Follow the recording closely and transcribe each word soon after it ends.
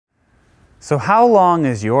So how long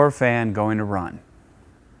is your fan going to run?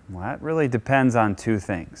 Well, that really depends on two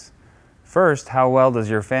things. First, how well does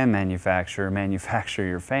your fan manufacturer manufacture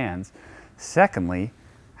your fans? Secondly,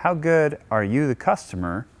 how good are you, the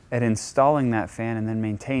customer, at installing that fan and then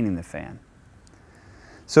maintaining the fan?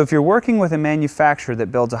 So if you're working with a manufacturer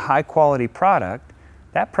that builds a high-quality product,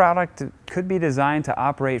 that product could be designed to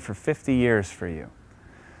operate for 50 years for you.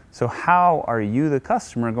 So how are you, the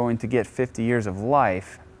customer, going to get 50 years of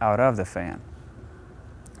life out of the fan?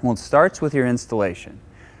 Well, it starts with your installation.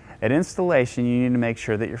 At installation, you need to make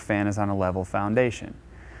sure that your fan is on a level foundation.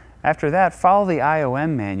 After that, follow the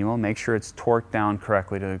IOM manual, make sure it's torqued down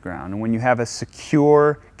correctly to the ground. And when you have a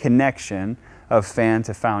secure connection of fan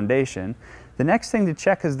to foundation, the next thing to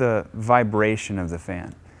check is the vibration of the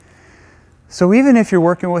fan. So even if you're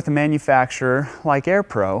working with a manufacturer like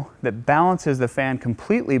AirPro that balances the fan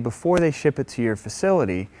completely before they ship it to your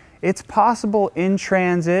facility, it's possible in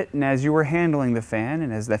transit and as you were handling the fan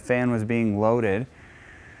and as the fan was being loaded,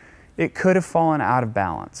 it could have fallen out of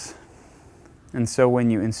balance. And so when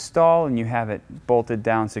you install and you have it bolted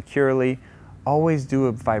down securely, always do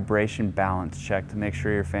a vibration balance check to make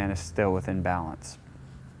sure your fan is still within balance.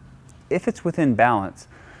 If it's within balance,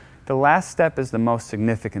 the last step is the most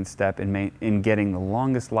significant step in getting the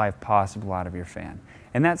longest life possible out of your fan,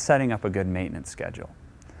 and that's setting up a good maintenance schedule.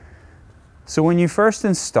 So when you first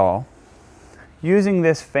install, using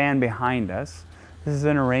this fan behind us, this is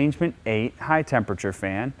an arrangement 8 high temperature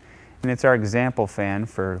fan, and it's our example fan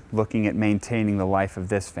for looking at maintaining the life of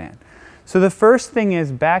this fan. So the first thing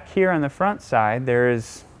is back here on the front side,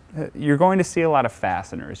 you're going to see a lot of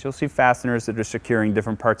fasteners. You'll see fasteners that are securing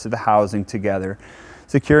different parts of the housing together,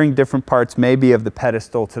 securing different parts maybe of the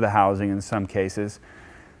pedestal to the housing in some cases.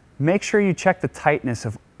 Make sure you check the tightness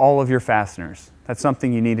of all of your fasteners. That's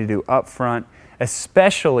something you need to do up front,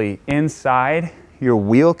 especially inside your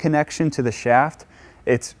wheel connection to the shaft.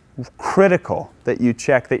 It's critical that you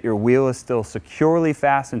check that your wheel is still securely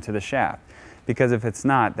fastened to the shaft, because if it's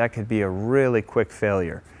not, that could be a really quick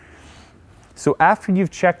failure. So after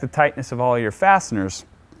you've checked the tightness of all your fasteners,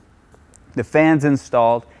 the fan's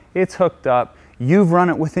installed, it's hooked up, you've run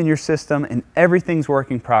it within your system, and everything's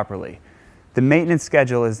working properly. The maintenance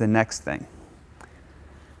schedule is the next thing.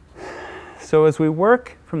 So as we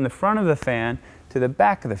work from the front of the fan to the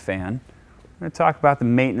back of the fan, we're going to talk about the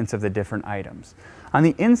maintenance of the different items. On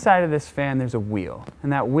the inside of this fan, there's a wheel,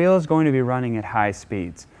 and that wheel is going to be running at high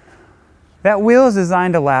speeds. That wheel is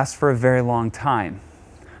designed to last for a very long time,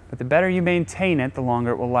 but the better you maintain it, the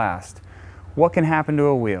longer it will last. What can happen to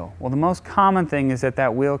a wheel? Well, the most common thing is that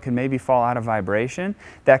that wheel can maybe fall out of vibration.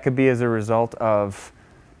 That could be as a result of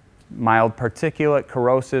mild particulate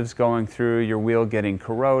corrosives going through, your wheel getting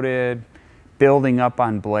corroded, building up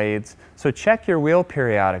on blades. So check your wheel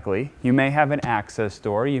periodically. You may have an access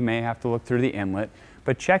door, you may have to look through the inlet,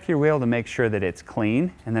 but check your wheel to make sure that it's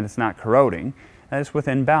clean and that it's not corroding, and it's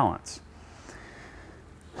within balance.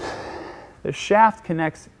 The shaft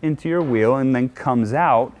connects into your wheel and then comes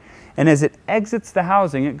out, and as it exits the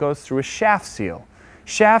housing, it goes through a shaft seal.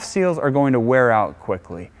 Shaft seals are going to wear out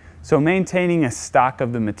quickly, so maintaining a stock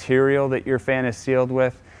of the material that your fan is sealed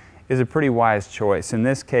with is a pretty wise choice. In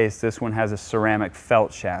this case, this one has a ceramic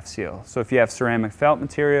felt shaft seal. So if you have ceramic felt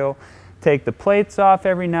material, take the plates off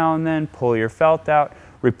every now and then, pull your felt out,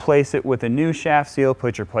 replace it with a new shaft seal,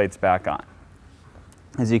 put your plates back on.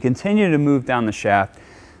 As you continue to move down the shaft,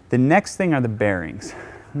 the next thing are the bearings.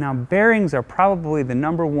 Now, bearings are probably the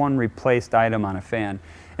 #1 replaced item on a fan,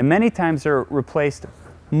 and many times they're replaced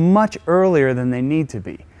much earlier than they need to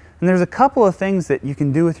be. And there's a couple of things that you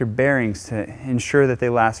can do with your bearings to ensure that they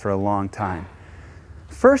last for a long time.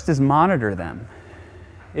 First is monitor them.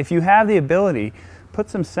 If you have the ability,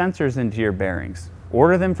 put some sensors into your bearings.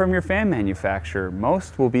 Order them from your fan manufacturer.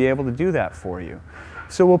 Most will be able to do that for you.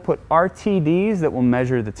 So we'll put RTDs that will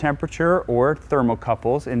measure the temperature or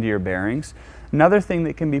thermocouples into your bearings. Another thing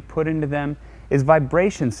that can be put into them is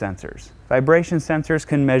vibration sensors. Vibration sensors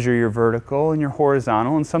can measure your vertical and your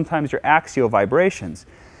horizontal and sometimes your axial vibrations.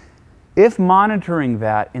 If monitoring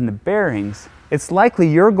that in the bearings, it's likely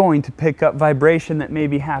you're going to pick up vibration that may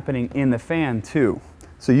be happening in the fan too.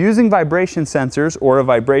 So using vibration sensors or a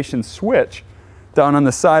vibration switch down on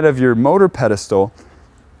the side of your motor pedestal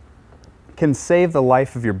can save the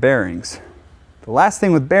life of your bearings. The last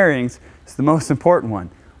thing with bearings is the most important one.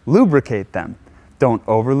 Lubricate them. Don't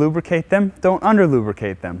over-lubricate them, don't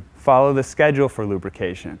under-lubricate them. Follow the schedule for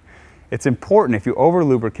lubrication. It's important. If you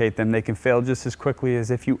over-lubricate them, they can fail just as quickly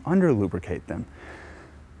as if you under-lubricate them.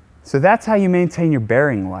 So that's how you maintain your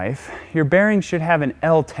bearing life. Your bearings should have an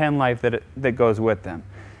L10 life that goes with them.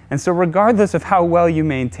 And so regardless of how well you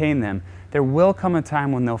maintain them, there will come a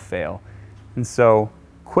time when they'll fail. And so,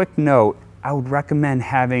 quick note, I would recommend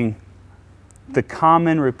having the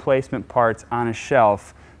common replacement parts on a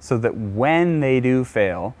shelf so that when they do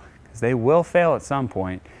fail, because they will fail at some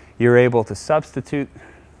point, you're able to substitute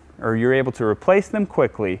or you're able to replace them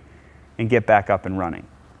quickly and get back up and running.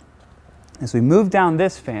 As we move down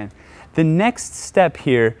this fan, the next step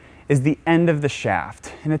here is the end of the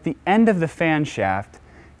shaft. And at the end of the fan shaft,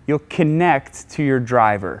 you'll connect to your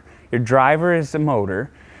driver. Your driver is a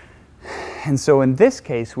motor. And so in this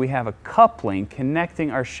case, we have a coupling connecting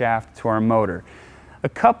our shaft to our motor. A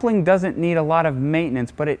coupling doesn't need a lot of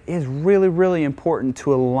maintenance, but it is really, really important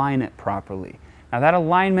to align it properly. Now that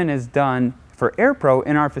alignment is done for AirPro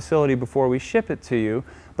in our facility before we ship it to you,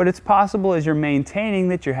 but it's possible as you're maintaining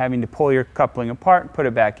that you're having to pull your coupling apart, put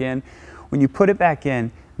it back in. When you put it back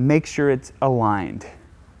in, make sure it's aligned.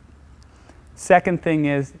 Second thing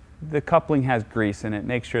is the coupling has grease in it.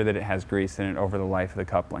 Make sure that it has grease in it over the life of the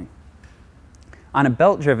coupling. On a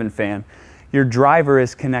belt-driven fan, your driver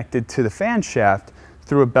is connected to the fan shaft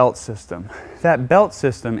through a belt system. That belt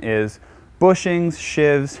system is bushings,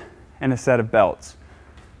 shivs, and a set of belts.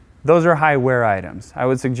 Those are high wear items. I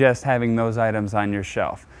would suggest having those items on your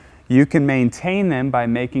shelf. You can maintain them by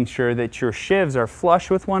making sure that your shivs are flush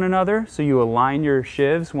with one another, so you align your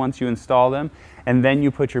shivs once you install them, and then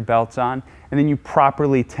you put your belts on, and then you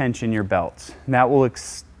properly tension your belts. And that will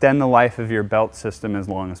extend the life of your belt system as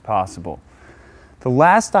long as possible. The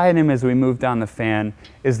last item as we move down the fan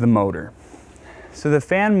is the motor. So the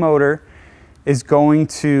fan motor is going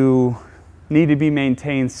to need to be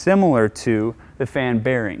maintained similar to the fan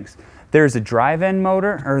bearings. There's a drive end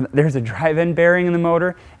motor, or there's a drive end bearing in the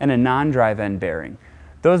motor and a non-drive end bearing.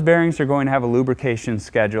 Those bearings are going to have a lubrication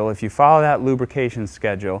schedule. If you follow that lubrication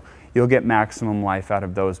schedule, you'll get maximum life out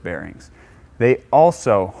of those bearings. They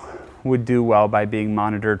also would do well by being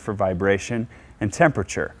monitored for vibration and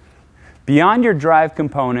temperature. Beyond your drive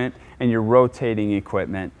component and your rotating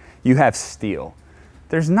equipment, you have steel.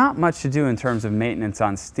 There's not much to do in terms of maintenance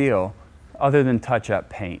on steel other than touch up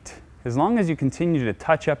paint. As long as you continue to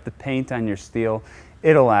touch up the paint on your steel,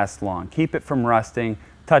 it'll last long. Keep it from rusting,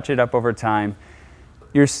 touch it up over time.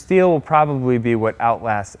 Your steel will probably be what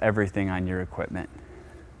outlasts everything on your equipment.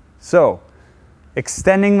 So,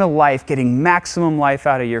 extending the life, getting maximum life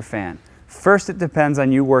out of your fan. First, it depends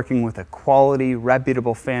on you working with a quality,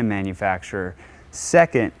 reputable fan manufacturer.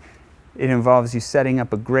 Second, it involves you setting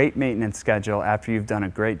up a great maintenance schedule after you've done a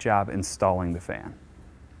great job installing the fan.